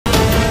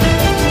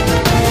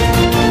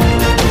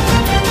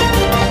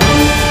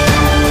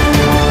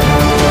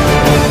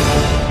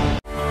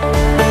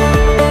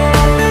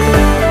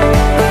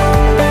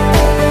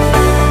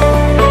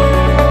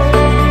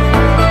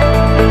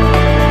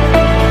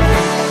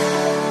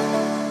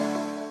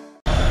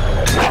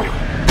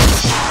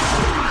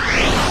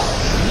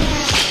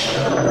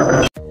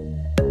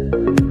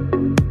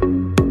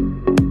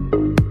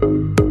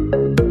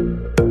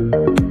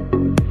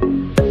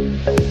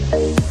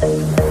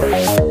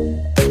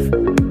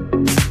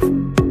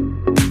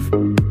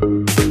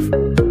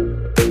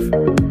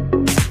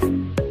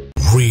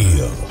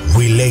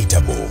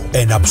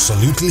and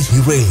absolutely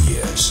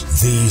hilarious.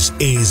 This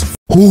is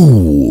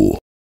Who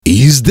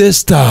is the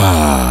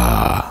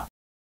Star?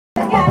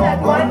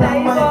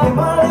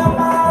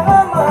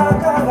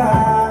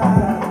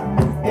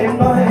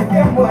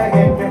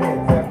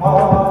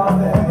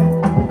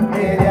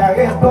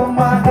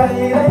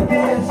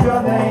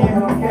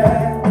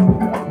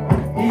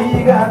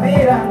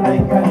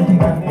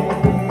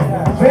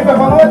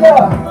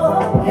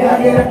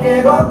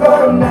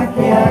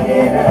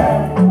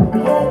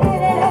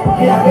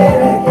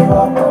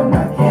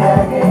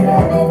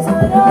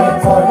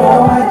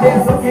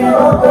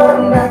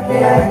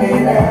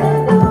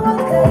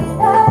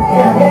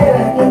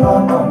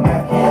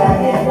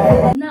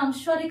 Na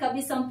mshwari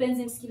kabisa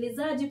mpenzi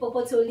msikilizaji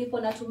popote ulipo,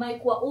 natumai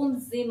kuwa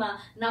mzima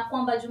na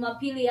kwamba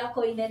Jumapili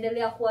yako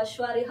inaendelea kuwa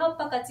shwari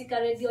hapa katika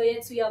redio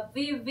yetu ya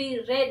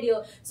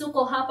Vv.Radio.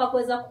 Tuko hapa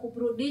kuweza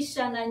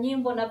kukuburudisha na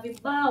nyimbo na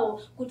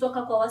vibao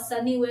kutoka kwa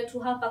wasanii wetu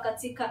hapa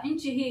katika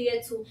nchi hii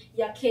yetu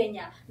ya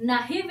Kenya. Na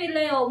hivi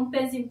leo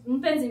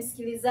mpenzi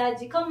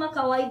msikilizaji, kama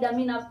kawaida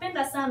mimi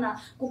napenda sana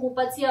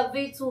kukupatia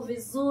vitu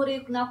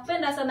vizuri,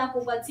 napenda sana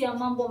kupatia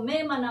mambo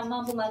mema na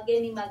mambo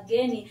mageni.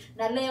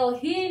 Na leo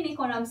hii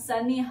niko na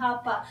msanii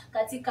hapa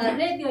katika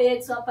radio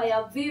yetu hapa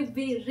ya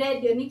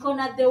Vv.Radio. Niko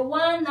na the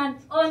one and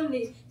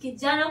only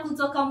kijana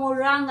kutoka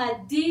MURANG'A,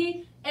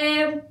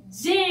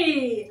 DMG.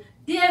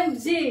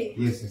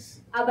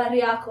 Yes. Habari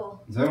yako?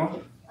 Njema.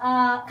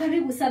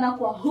 Karibu sana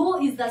kwa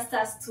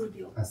WHOistheSTAR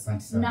studio.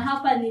 Asante sana. Na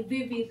hapa ni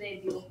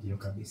Vv.Radio. Ndio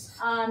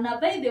kabisa. Na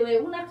by the way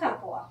unakaa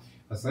poa?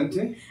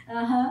 Asante.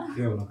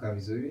 Pia unakaa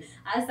vizuri.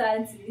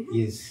 Asante.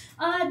 Yes.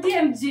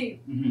 DMG.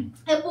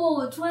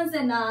 Hebu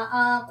tuanze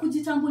na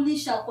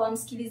kujitambulisha kwa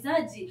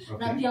msikilizaji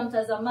na pia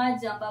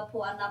mtazamaji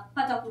ambapo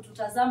anapata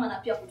kututazama na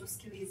pia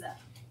kutusikiliza.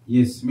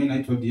 Yes, mimi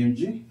naitwa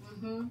DMG.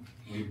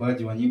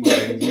 Mwimbaji wa nyimbo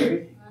za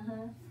Injili.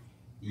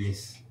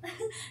 Yes.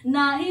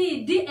 Na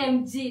hii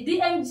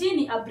DMG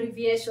ni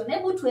abbreviation.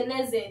 Hebu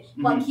tueleze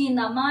kwa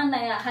kina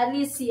maana ya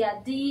halisi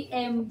ya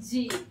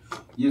DMG.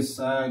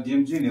 Yes,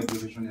 DMG ni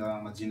abbreviation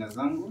ya majina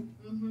zangu.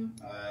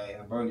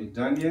 Ambayo ni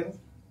Daniel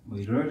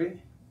Mwirori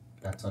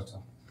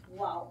Gatoto.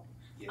 Wow.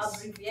 Yes.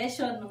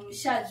 Abbreviation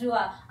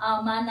umeshajua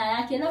maana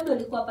yake, labda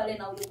ulikuwa pale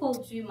na ulikuwa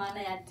ujui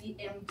maana ya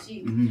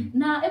DMG.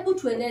 Na hebu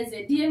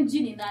tueleze DMG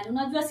ni nani?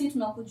 Unajua sisi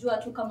tunakujua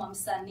tu kama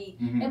msanii.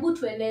 Hebu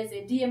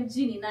tueleze DMG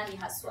ni nani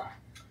haswa?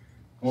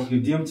 Okay,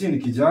 DMG ni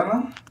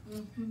kijana.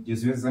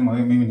 Siwezi sema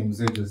mimi ni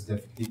mzee,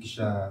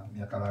 sijafikisha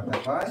miaka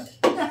 35.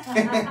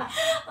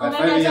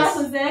 Unataka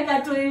kuzeeka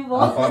tu hivyo.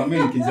 Hapana,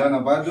 mimi ni kijana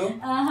bado.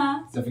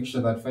 Sijafikisha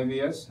 35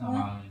 years.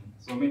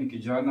 So mimi ni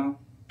kijana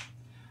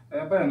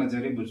ambaye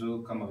anajaribu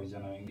tu kama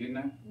vijana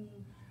wengine.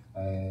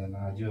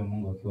 Na najua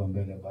Mungu akiwa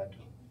mbele bado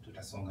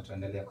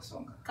tutaendelea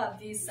kusonga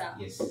kabisa.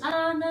 Yes.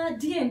 Na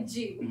DMG,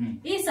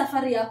 hii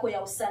safari yako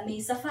ya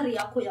usanii, safari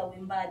yako ya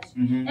uimbaji,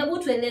 hebu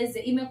tueleze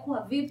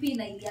imekuwa vipi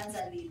na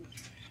ilianza lini?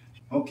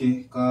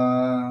 Okay,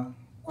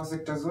 kwa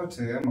sekta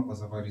zote ama kwa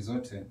safari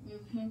zote,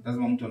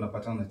 lazima mtu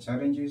anapatana na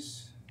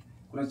challenges.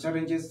 Kuna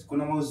challenges,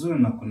 kuna mazuri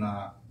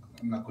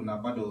na kuna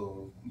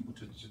bado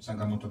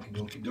changamoto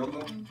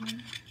kidogo.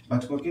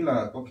 But kwa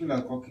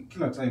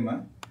kila time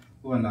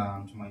huwa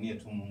namtumainia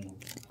tu Mungu,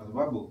 kwa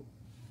sababu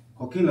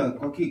kwa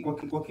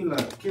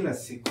kila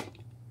siku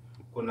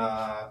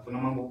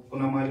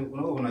kuna mahali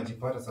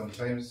unajipata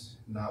sometimes,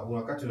 na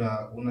wakati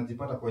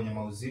unajipata kwenye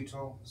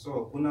mauzito. So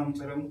kuna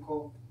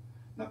mteremko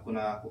na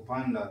kuna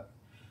kupanda,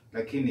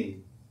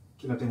 lakini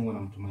kila time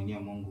unamtumainia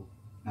Mungu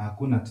na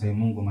hakuna time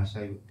Mungu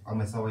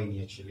amesawa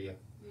niachilia.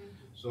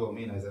 So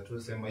mimi naweza tu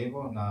sema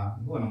hivyo, na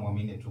huwa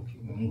namwamini tu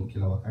Mungu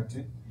kila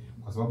wakati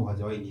kwa sababu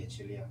hajawahi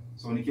niachilia.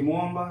 So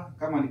nikimuomba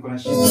kama niko na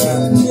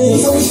shida,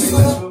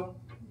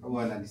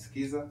 huwa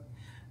ananisikiza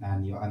na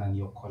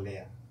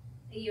ananiokolea.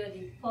 Hiyo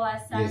ni poa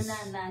sana.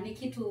 Yes. Na ni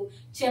kitu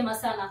chema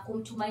sana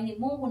kumtumaini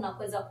Mungu na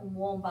kuweza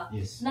kumuomba.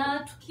 Yes. Na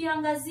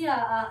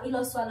tukiangazia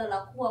hilo swala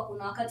la kuwa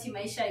kuna wakati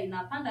maisha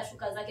inapanda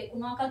shuka zake,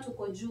 kuna wakati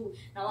uko juu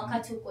na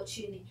wakati uko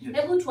chini.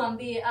 Hebu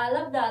tuambie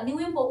labda ni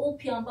wimbo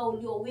upi ambao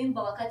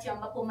uliowimba wakati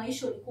ambapo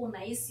maisha ulikuwa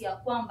unahisi ya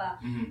kwamba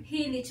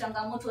hili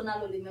changamoto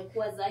nalo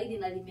limekuwa zaidi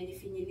na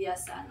limenifinyilia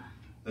sana?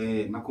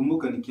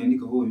 Nakumbuka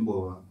nikiandika huu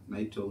wimbo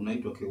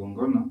unaitwa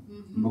Kigongona,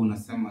 ambao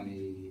unasema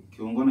ni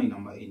Kigongona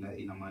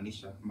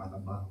inamaanisha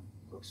madhabahu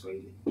kwa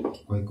Kiswahili.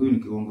 Kwa Kikuyu ni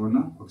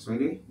Kigongona, kwa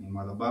Kiswahili ni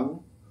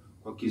madhabahu,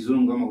 kwa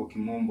Kizungu ama kwa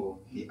Kimombo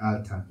ni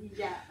altar.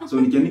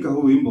 So nikiandika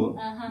huu wimbo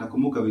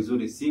nakumbuka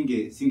vizuri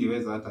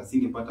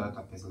singepata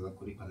hata pesa za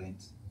kulipa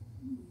rent.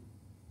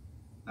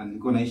 Na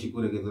nilikuwa naishi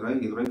kule Githurai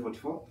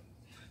 44.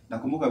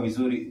 Nakumbuka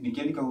vizuri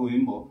nikiandika huu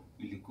wimbo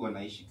nilikuwa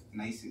naishi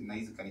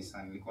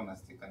kanisani, nilikuwa na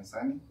stay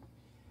kanisani.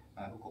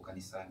 Huko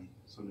kanisani.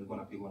 So nilikuwa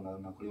napigwa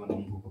na kuliwa na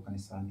Mungu huko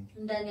kanisani.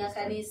 Ndani ya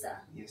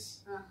kanisa?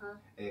 Yes.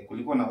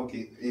 Kulikuwa na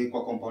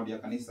kwa compound ya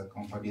kanisa,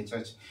 compound ya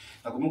church.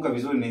 Nakumbuka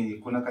vizuri ni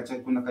kuna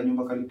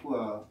kanyumba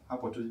kalikuwa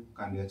hapo tu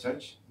kando ya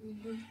church.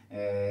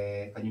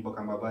 Kanyumba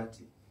kama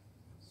mabati.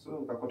 So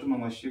kakotuma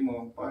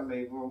mashimo pale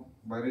hivyo,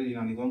 baridi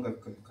inanigonga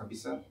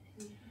kabisa.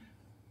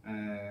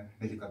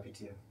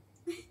 Nilikapitia.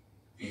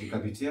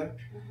 nikapitia.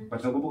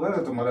 But nakumbuka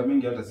hata mara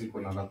mingi hata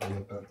siko na la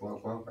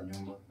kwa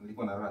nyumba.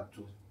 Nilikuwa na raha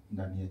tu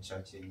ndani ya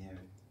church yenyewe.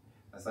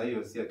 Sasa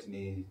hiyo si ati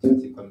ni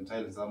church kwa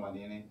tiles ama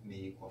nini,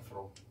 ni kwa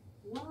floor.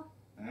 Wow.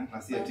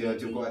 Na si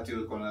ati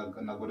uko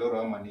na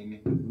godoro ama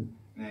nini.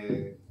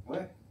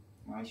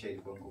 Maisha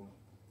ilikuwa ngumu.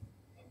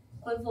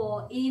 Kwa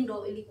hivyo hii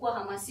ndo ilikuwa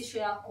hamasisho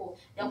yako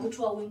ya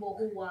kutoa wimbo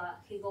huu wa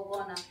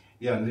Kigongona?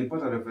 Yeah,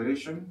 nilipata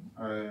revelation.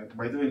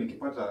 By the way,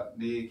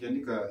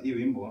 nikiandika hii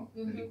wimbo,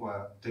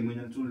 nilikuwa time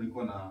yenyewe tu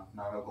nilikuwa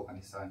na wako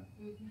kanisani.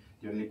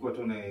 Ndio nilikuwa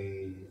tu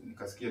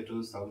nikasikia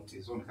tu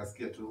sauti. So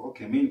nikasikia tu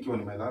okay, mimi nikiwa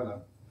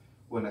nimelala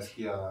huwa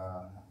nasikia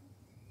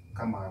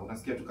kama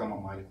unasikia tu kama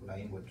mahali kuna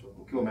imbo tu.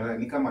 Ukiwa umelala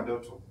ni kama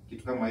doto,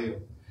 kitu kama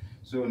hiyo.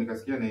 So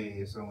nikasikia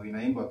ni song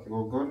inaimba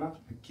Kigongona,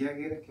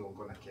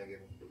 Kigongona.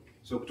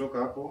 So kutoka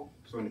hapo,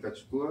 so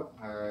nikachukua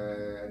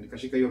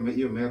nikashika hiyo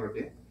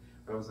melody,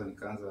 alafu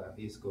nikaanza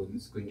hii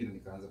siku nyingine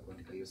nikaanza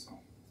kuandika hiyo song.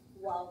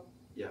 Wow.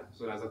 Yeah,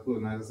 so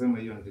naweza sema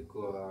hiyo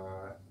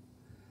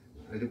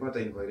nilipata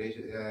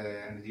inspiration,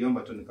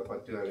 niliomba tu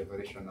nikapata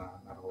revelation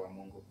na Roho wa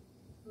Mungu.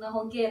 Na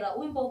hongera,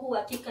 wimbo huu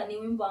hakika ni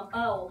wimbo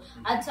ambao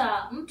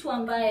hata mtu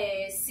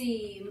ambaye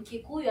si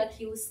Mkikuyu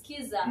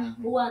akiusikiza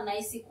huwa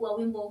anahisi kuwa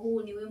wimbo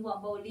huu ni wimbo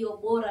ambao ulio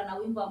bora na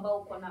wimbo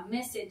ambao uko na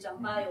message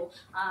ambayo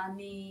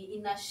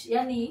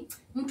yani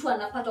mtu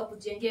anapata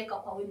kujengeka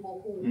kwa wimbo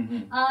huu.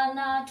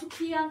 Na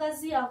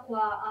tukiangazia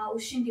kwa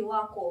ushindi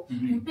wako,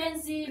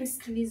 mpenzi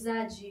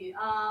msikilizaji,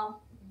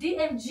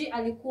 DMG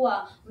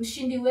alikuwa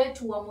mshindi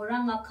wetu wa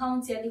Murang'a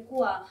County,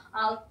 alikuwa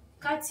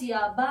kati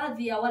ya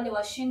baadhi ya wale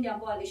washindi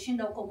ambao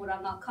walishinda huko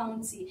Murang'a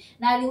County,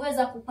 na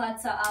aliweza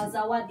kupata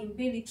zawadi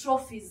 2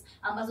 trophies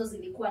ambazo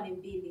zilikuwa ni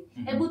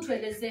 2. Hebu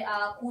tueleze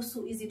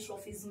kuhusu hizi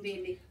trophies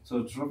 2.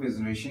 So trophies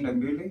nilishinda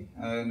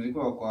 2,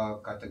 nilikuwa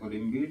kwa category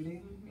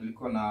 2.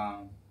 Nilikuwa na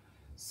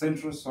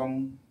Central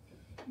Song,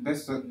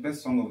 best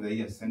Song of the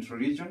Year Central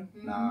Region,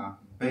 na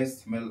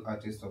Best Male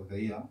Artist of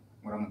the Year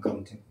Murang'a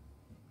County.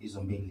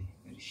 Hizo 2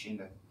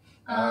 nilishinda.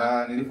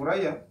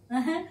 Nilifurahia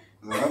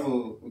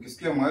sababu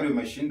ukisikia mahali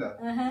umeshinda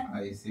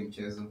si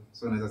mchezo.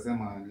 So naweza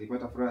sema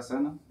nilipata furaha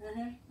sana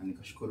na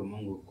nikashukuru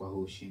Mungu kwa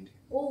huu ushindi.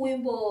 Huu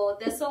wimbo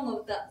the Song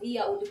of the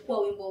Year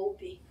ulikuwa wimbo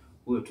upi?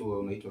 Huo tu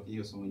unaitwa,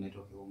 hiyo song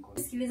inaitwa Kigongona.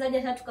 Msikilizaji,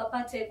 hata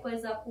tukapate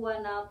kuweza kuwa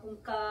na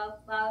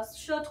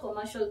short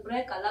commercial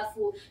break,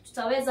 alafu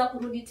tutaweza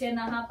kurudi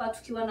tena hapa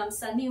tukiwa na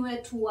msanii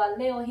wetu wa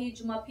leo hii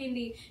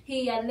Jumapili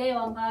hii ya leo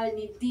ambayo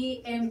ni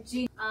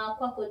DMG.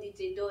 Kwako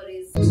DJ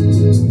Doris.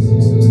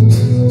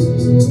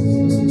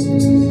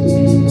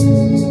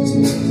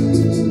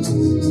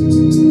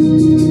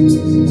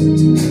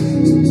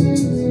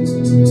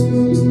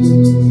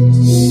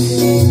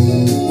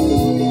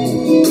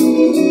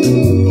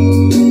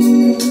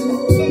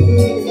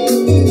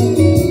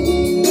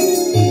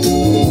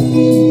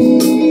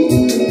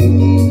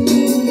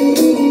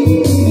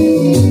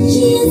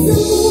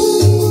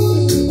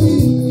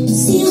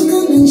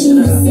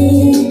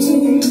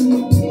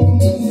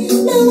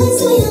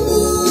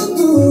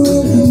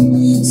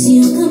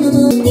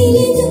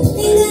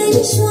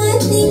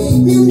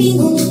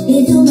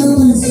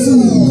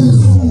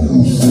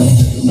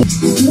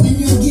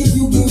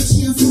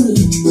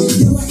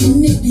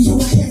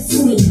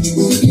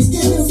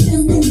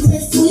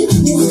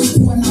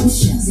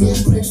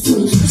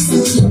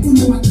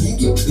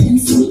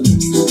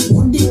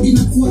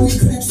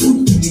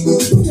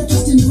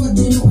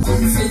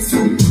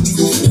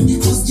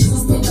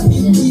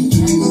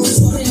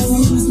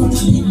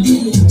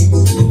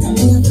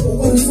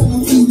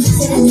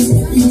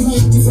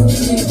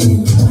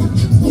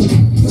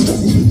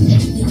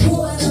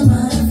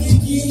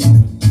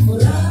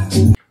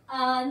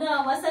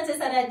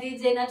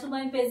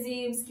 Natumai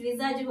mpenzi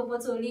msikilizaji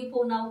popote ulipo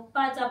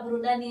unapata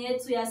burudani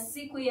yetu ya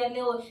siku ya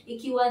leo,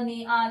 ikiwa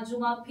ni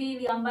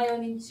Jumapili ambayo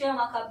ni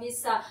njema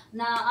kabisa,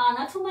 na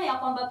natumai ya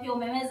kwamba pia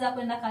umeweza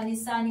kwenda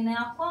kanisani na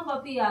ya kwamba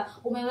pia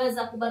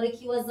umeweza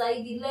kubarikiwa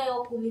zaidi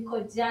leo kuliko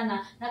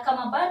jana. Na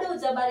kama bado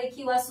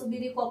hujabarikiwa,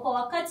 subiri kwa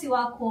wakati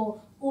wako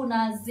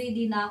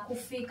unazidi na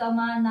kufika,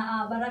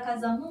 maana baraka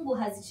za Mungu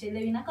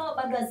hazichelewi, na kama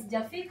bado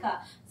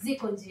hazijafika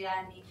ziko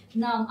njiani.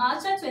 Naam,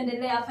 acha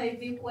tuendelee hapa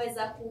hivi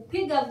kuweza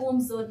kupiga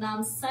gumzo na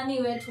msanii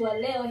wetu wa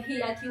leo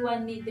hii akiwa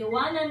ni the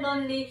one and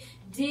only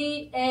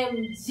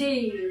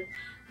DMG.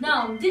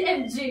 Now,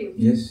 DMG,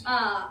 yes.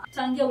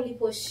 Tangia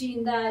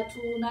uliposhinda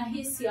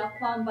tunahisi ya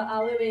kwamba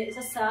wewe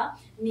sasa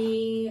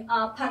ni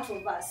part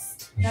of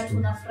us. Na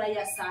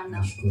tunafurahia sana.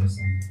 Nashukuru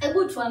sana.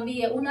 Hebu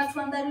tuambie,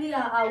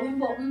 unatuandalia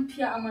wimbo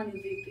mpya ama ni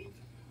vipi?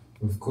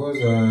 Of course,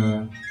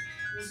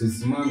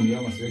 sisimami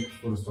ama siweki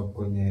full stop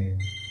kwenye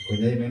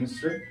hii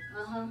ministry.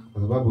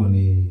 Kwa sababu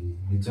ni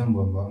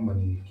jambo ambalo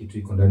ni kitu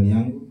iko ndani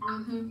yangu.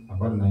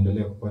 Bado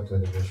naendelea kupata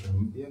revelation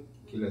mpya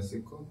kila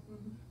siku.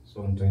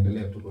 So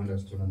nitaendelea tu kwenda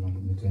studio na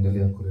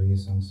nitaendelea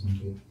kurelease songs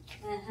mpya.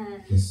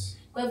 Yes.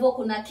 Kwa hivyo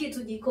kuna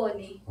kitu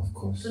jikoni. Of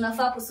course.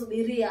 Tunafaa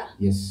kusubiria.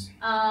 Yes.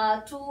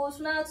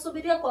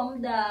 Tunasubiria kwa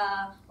muda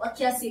wa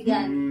kiasi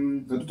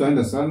gani?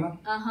 Tutaenda sana.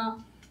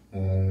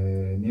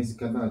 Miezi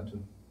kadhaa tu.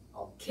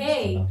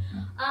 Okay.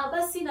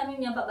 Basi na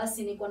mimi hapa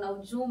basi niko na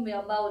ujumbe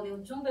ambao ni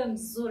ujumbe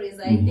mzuri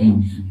zaidi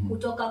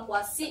kutoka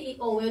kwa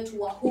CEO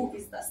wetu wa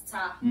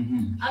WHOistheSTAR.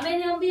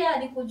 Ameniambia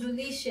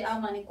nikujulishe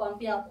ama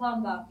nikwambia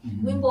kwamba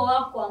wimbo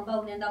wako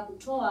ambao unaenda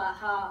kutoa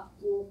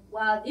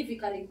hivi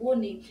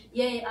karibuni,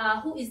 yeye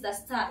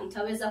WHOistheSTAR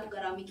itaweza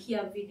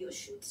kugharamikia video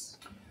shoot.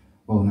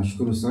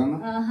 Nashukuru sana.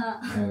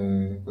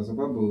 Kwa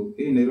sababu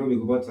hii Nairobi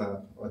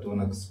kupata watu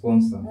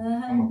wanakusponsor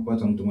ama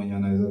kupata mtu mwenye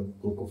anaweza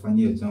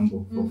kukufanyia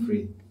jambo for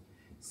free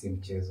si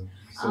mchezo.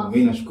 So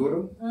mimi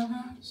nashukuru.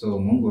 So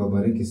Mungu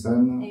awabariki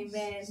sana.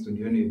 Amen.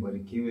 Studioni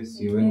ibarikiwe,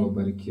 CEO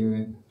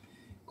wabarikiwe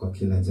kwa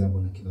kila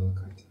jambo na kila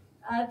wakati.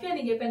 Pia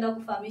ningependa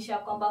kufahamisha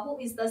kwamba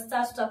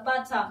WHOistheSTAR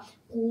tutapata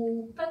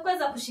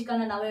kuweza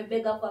kushikana na wewe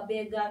bega kwa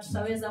bega,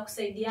 tutaweza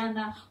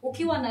kusaidiana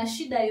ukiwa na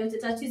shida yoyote,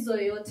 tatizo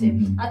yoyote,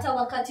 hata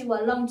wakati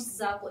wa launch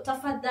zako.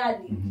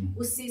 Tafadhali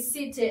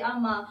usisite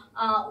ama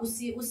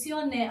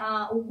usione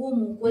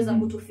ugumu kuweza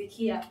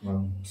kutufikia.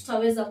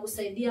 Tutaweza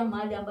kusaidia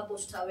mahali ambapo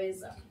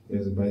tutaweza.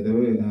 Yes, by the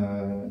way,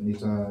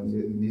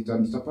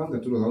 nitapanga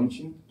tu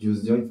launching.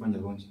 Juzi fanya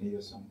launch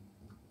hiyo sana.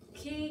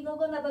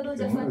 KIGONGONA bado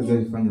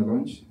hujafanya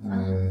launch.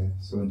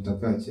 So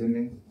nitakaa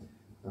chini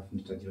alafu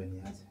nitajua ni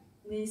aje.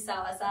 Ni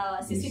sawa.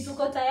 Sisi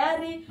tuko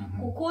tayari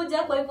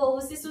kukuja, kwa hivyo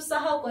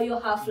usisahau kwa hiyo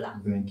hafla.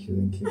 Thank you.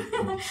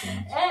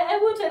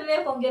 Hebu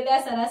tuendelee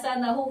kuongelea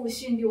sana huu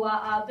ushindi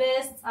wa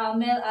Best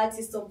Male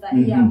Artist of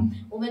the Year.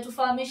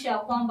 Umetufahamisha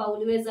kwamba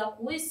uliweza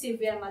kuhisi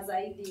vyema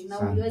zaidi na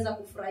uliweza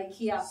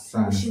kufurahikia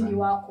ushindi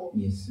wako.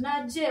 Yes.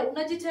 Na je,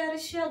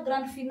 unajitayarishia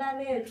grand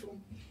finale yetu?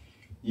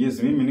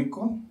 Yes, mimi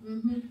niko.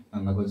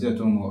 Nangojea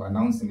tu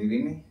announce ni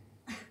lini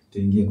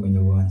tuingie kwenye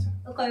uwanja.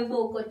 Kwa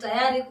hivyo uko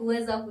tayari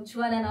kuweza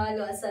kuchuana na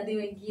wale wasanii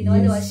wengine,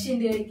 wale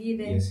washindi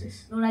wengine.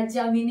 Yes. Na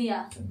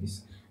unajiaminia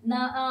kabisa.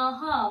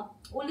 Na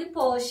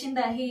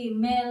uliposhinda hii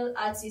Male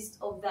Artist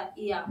of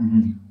the Year,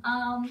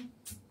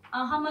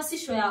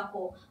 hamasisho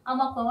yako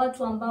ama kwa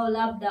watu ambao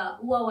labda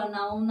huwa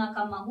wanaona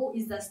kama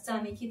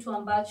WHOistheSTAR ni kitu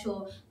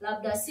ambacho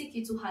labda si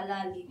kitu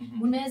halali,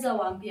 unaweza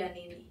waambia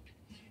nini?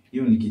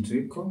 Hiyo ni kitu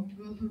iko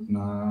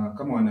na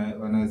kama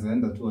wanaweza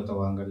enda tu hata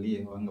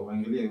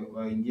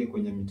waingie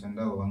kwenye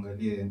mitandao,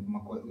 waangalie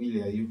ile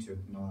ya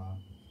YouTube na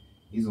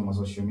hizo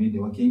social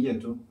media, wakiingia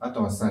tu hata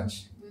wasearch.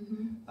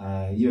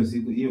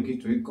 Hiyo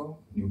kitu iko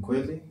ni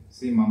ukweli,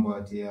 si mambo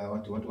ati ya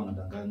watu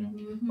wanadanganywa.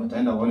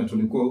 Wataenda waone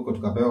tulikuwa huko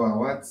tukapewa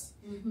awards.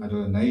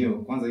 Na hiyo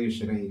kwanza hiyo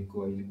sherehe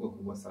ilikuwa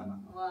kubwa sana.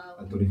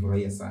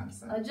 Tulifurahia sana.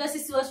 Unajua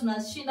sisi watu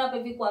tunashinda hapa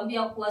hivi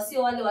kuambia kwa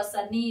sio wale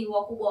wasanii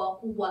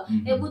wakubwa.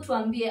 Hebu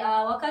tuambie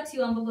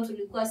wakati ambapo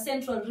tulikuwa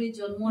Central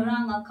Region,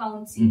 MURANG'A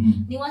County,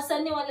 ni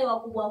wasanii wale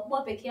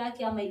wakubwa peke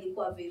yake ama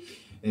ilikuwa vipi?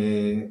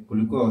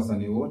 Kulikuwa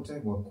wasanii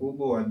wote,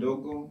 wakubwa,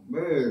 wadogo.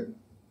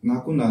 Na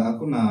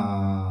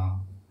hakuna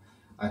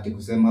ati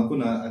kusema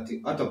hakuna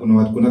ati hata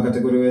kuna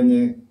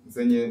kategoria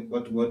zenye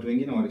watu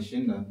wengine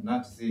walishinda,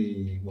 na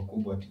si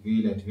wakubwa ati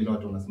vile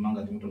watu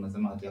wanasemanga ati mtu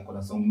anasema ati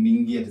akona song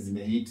mingi ati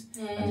zimehit.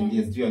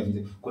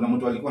 Kuna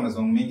mtu alikuwa na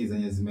song mingi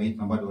zenye zimehit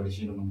na bado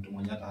walishinda, na mtu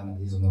mmoja hata hana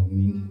hizo song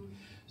mingi.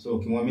 So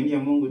ukimwaminia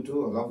Mungu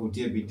tu alafu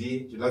utie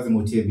bidii, lazima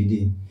utie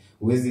bidii.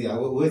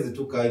 Uwezi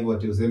tu kaa hivyo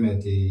ati useme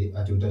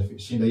ati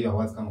utashinda hiyo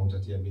awards kama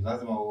utatia bidii.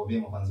 Lazima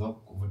uombe mafanzi wako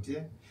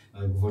kuvutia.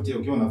 Na kuvutia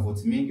ukiwa na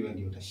votes mingi wewe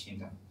ndio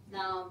utashinda.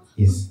 Naam.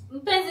 Yes.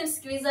 Mpenzi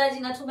msikilizaji,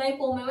 natumai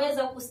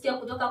umeweza kusikia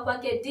kutoka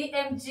kwake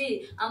DMG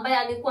ambaye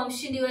alikuwa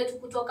mshindi wetu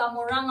kutoka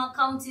MURANG'A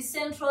County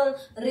Central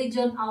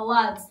Region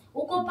Awards.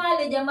 Uko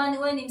pale jamani,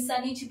 wewe ni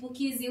msanii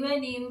chipukizi, wewe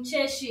ni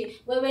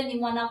mcheshi, wewe ni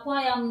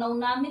mwanakwaya na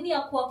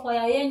unaaminia kuwa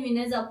kwaya yenu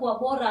inaweza kuwa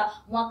bora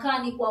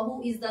mwakani kwa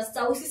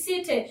WHOistheSTAR.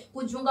 Usisite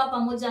kujiunga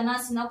pamoja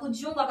nasi na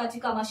kujiunga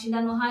katika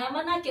mashindano haya,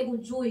 manake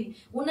hujui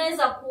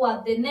unaweza kuwa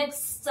the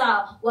next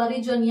star wa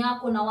region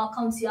yako na wa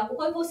county yako.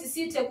 Kwa hivyo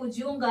usisite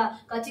kujiunga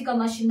katika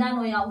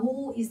mashindano ya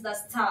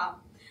WHOistheSTAR.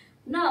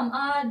 Naam,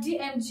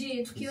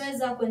 DMG,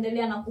 tukiweza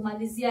kuendelea na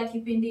kumalizia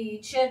kipindi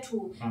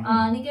chetu,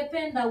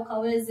 ningependa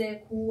ukaweze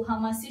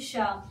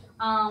kuhamasisha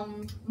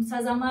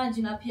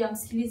mtazamaji na pia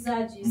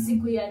msikilizaji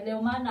siku ya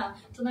leo, maana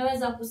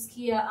tumeweza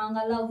kusikia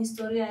angalau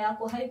historia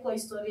yako haikuwa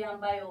historia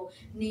ambayo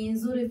ni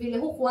nzuri vile,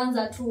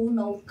 hukuanza tu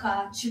na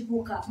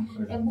ukachipuka.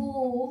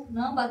 Hebu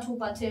naomba tu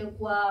upate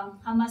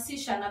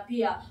kuhamasisha na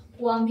pia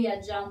kuambia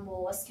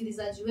jambo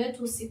wasikilizaji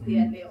wetu siku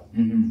ya leo.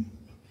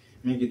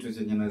 Mimi kitu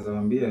chenye naweza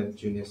waambia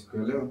junior siku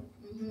ya leo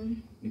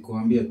ni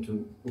kuambia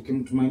tu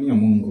ukimtumainia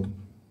Mungu,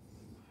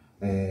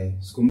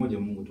 siku moja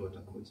Mungu tu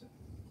atakuja.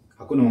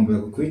 Hakuna mambo ya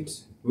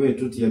kuquit, wewe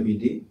tu tia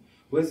bidii.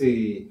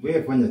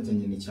 Wewe fanya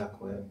chenye ni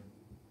chako wewe.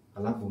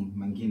 Alafu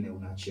mengine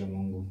unaachia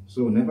Mungu.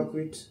 So never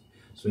quit.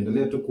 So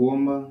endelea tu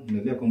kuomba,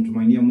 endelea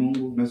kumtumainia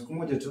Mungu na siku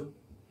moja tu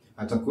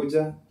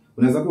atakuja.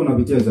 Unaweza kuwa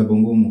unapitia jambo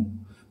ngumu,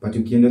 but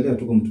ukiendelea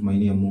tu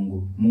kumtumainia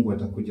Mungu, Mungu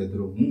atakuja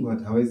through.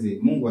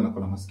 Mungu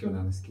anakuwa na masikio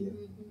na anasikia.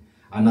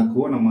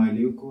 Anakuona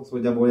mahali uko. So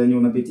jambo yenye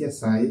unapitia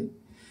sai,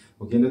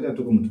 ukiendelea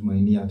tu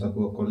kumtumainia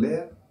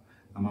atakuokolea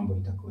na mambo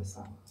itakuwa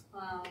sawa.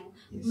 Wow.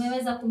 Yes.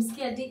 Umeweza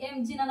kumsikia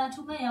DMG na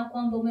natumai ya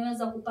kwamba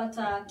umeweza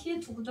kupata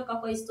kitu kutoka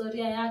kwa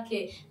historia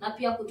yake na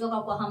pia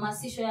kutoka kwa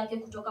hamasisho yake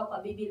kutoka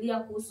kwa Biblia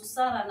kuhusu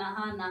Sara na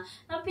Hana.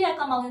 Na pia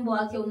kama wimbo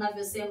wake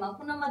unavyosema,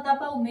 kuna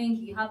madhabahu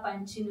mengi hapa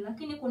nchini,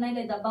 lakini kuna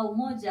ile madhabahu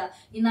moja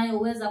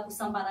inayoweza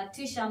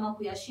kusambaratisha ama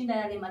kuyashinda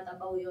yale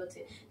madhabahu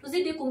yote.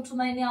 Tuzidi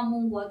kumtumainia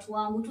Mungu watu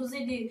wangu,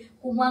 tuzidi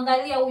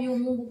kumwangalia huyu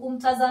Mungu,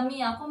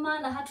 kumtazamia, kwa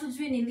maana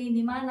hatujui ni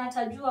lini, maana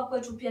atajua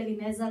kwetu pia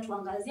linaweza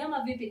tuangazia. Ama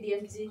vipi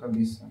DMG?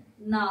 Kabisa.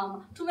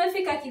 Naam,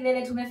 tumefika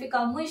kilele,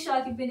 tumefika mwisho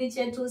wa kipindi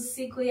chetu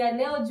siku ya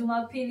leo,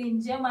 Jumapili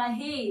njema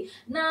hii.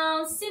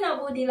 Na sina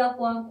budi la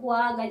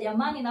kuaga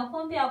jamani, na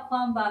kuambia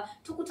kwamba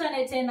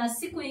tukutane tena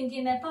siku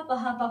nyingine papa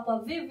hapa kwa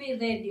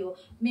Vv.Radio.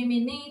 Mimi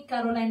ni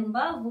Caroline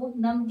Mbavu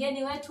na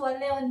mgeni wetu wa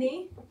leo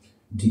ni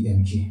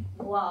DMG.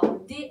 Wow,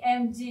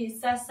 DMG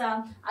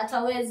sasa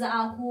ataweza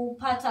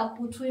kupata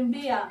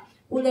kutuimbia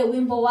ule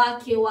wimbo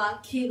wake wa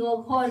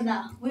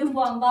Kigongona,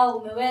 wimbo ambao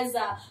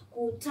umeweza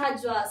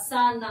kutajwa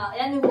sana,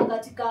 yani uko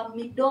katika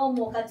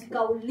midomo,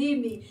 katika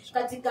ulimi,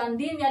 katika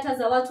ndimi hata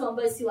za watu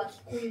ambao si wa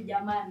Kikuyu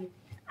jamani.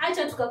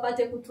 Acha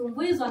tukapate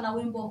kutumbuizwa na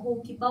wimbo huu,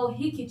 kibao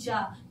hiki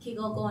cha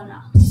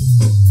Kigongona.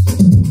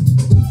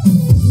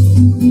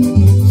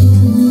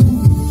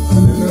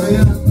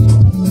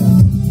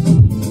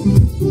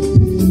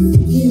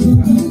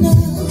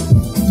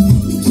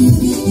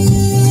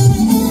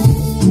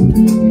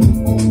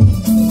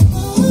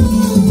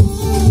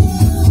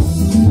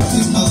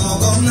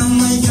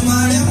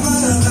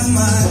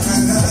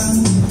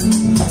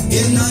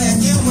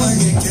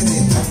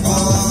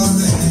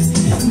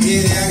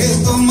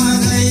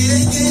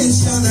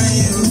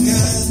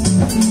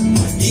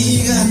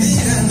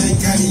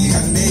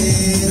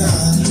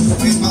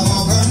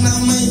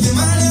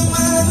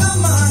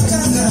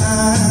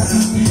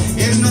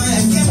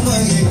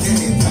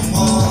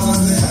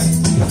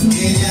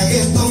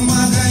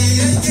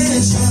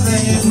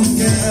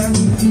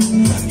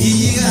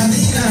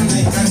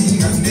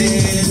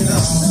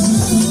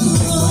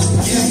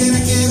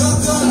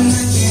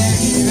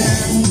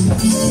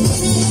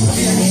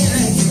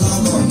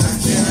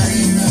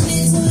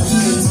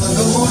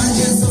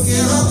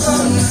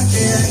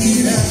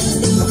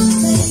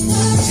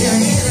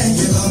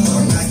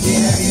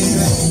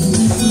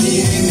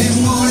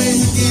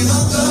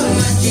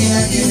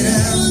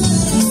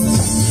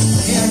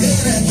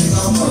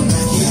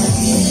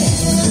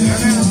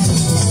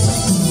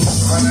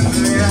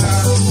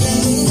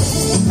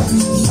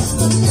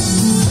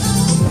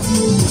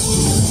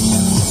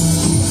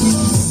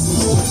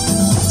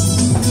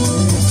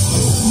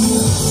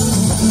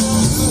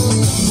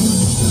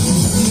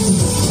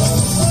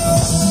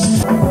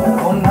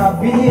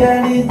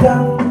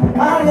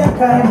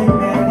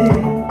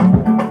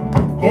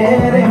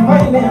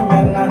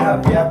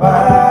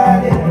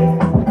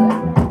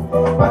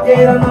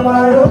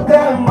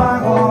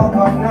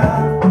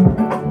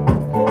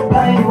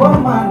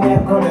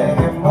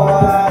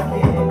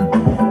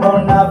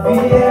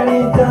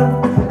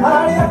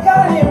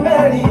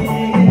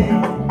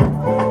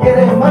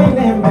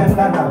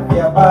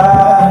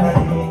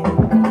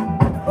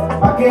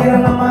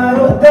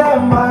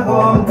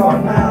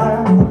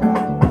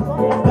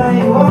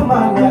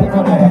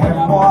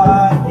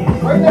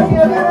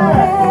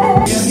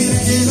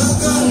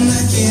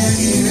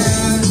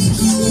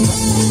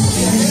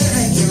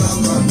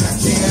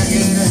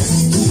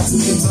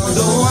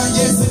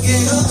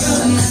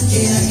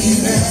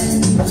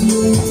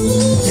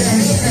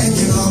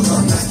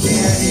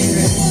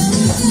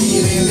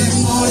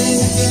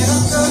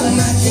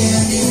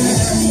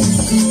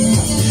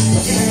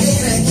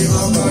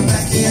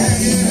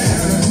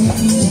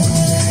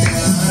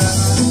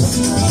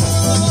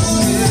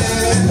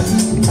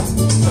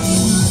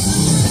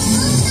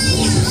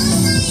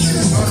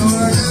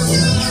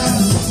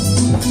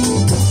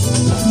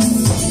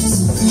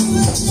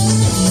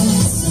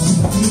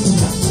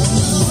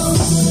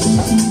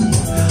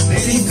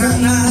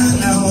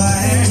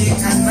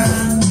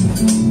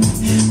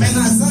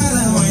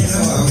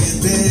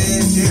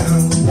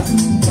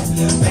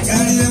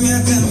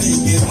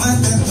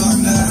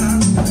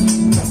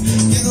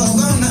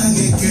 Kigongona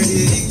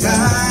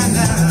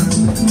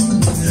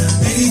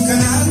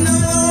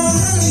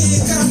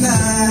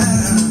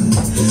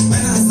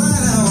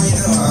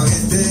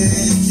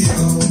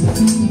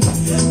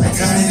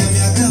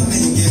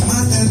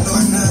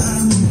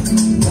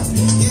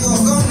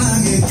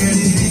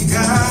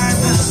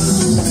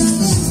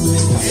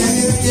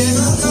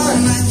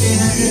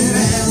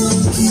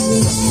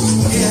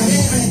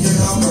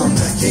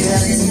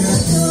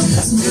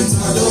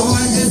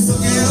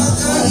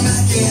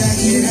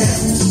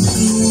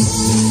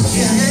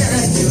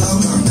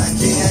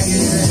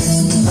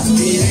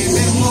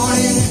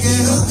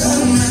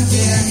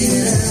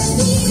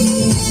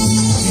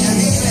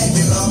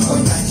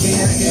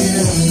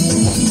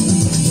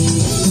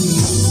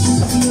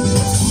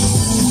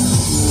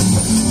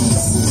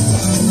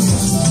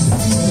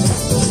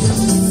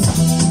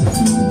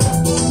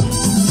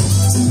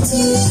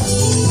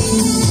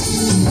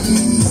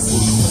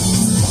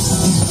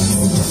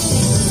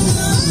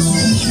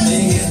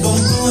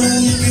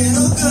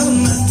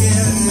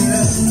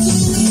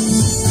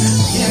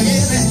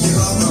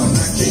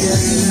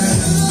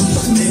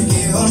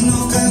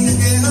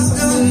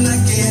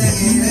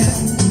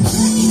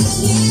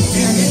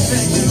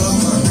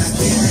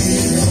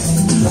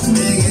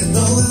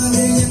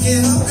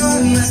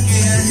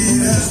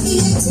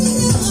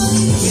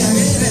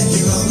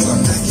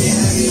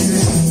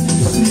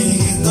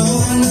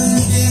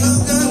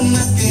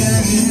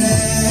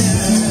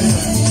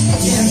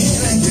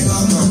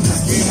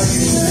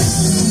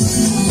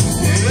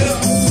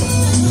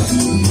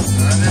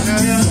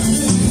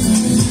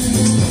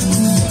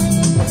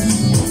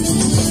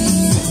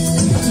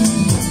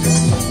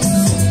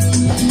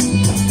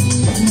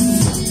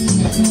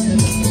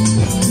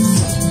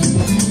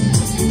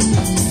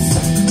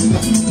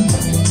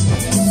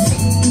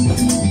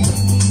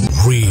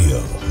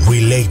Real,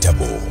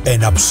 relatable,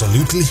 and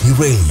absolutely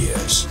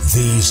hilarious.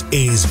 This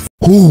is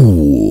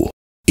Who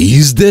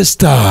is the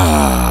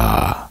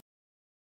star?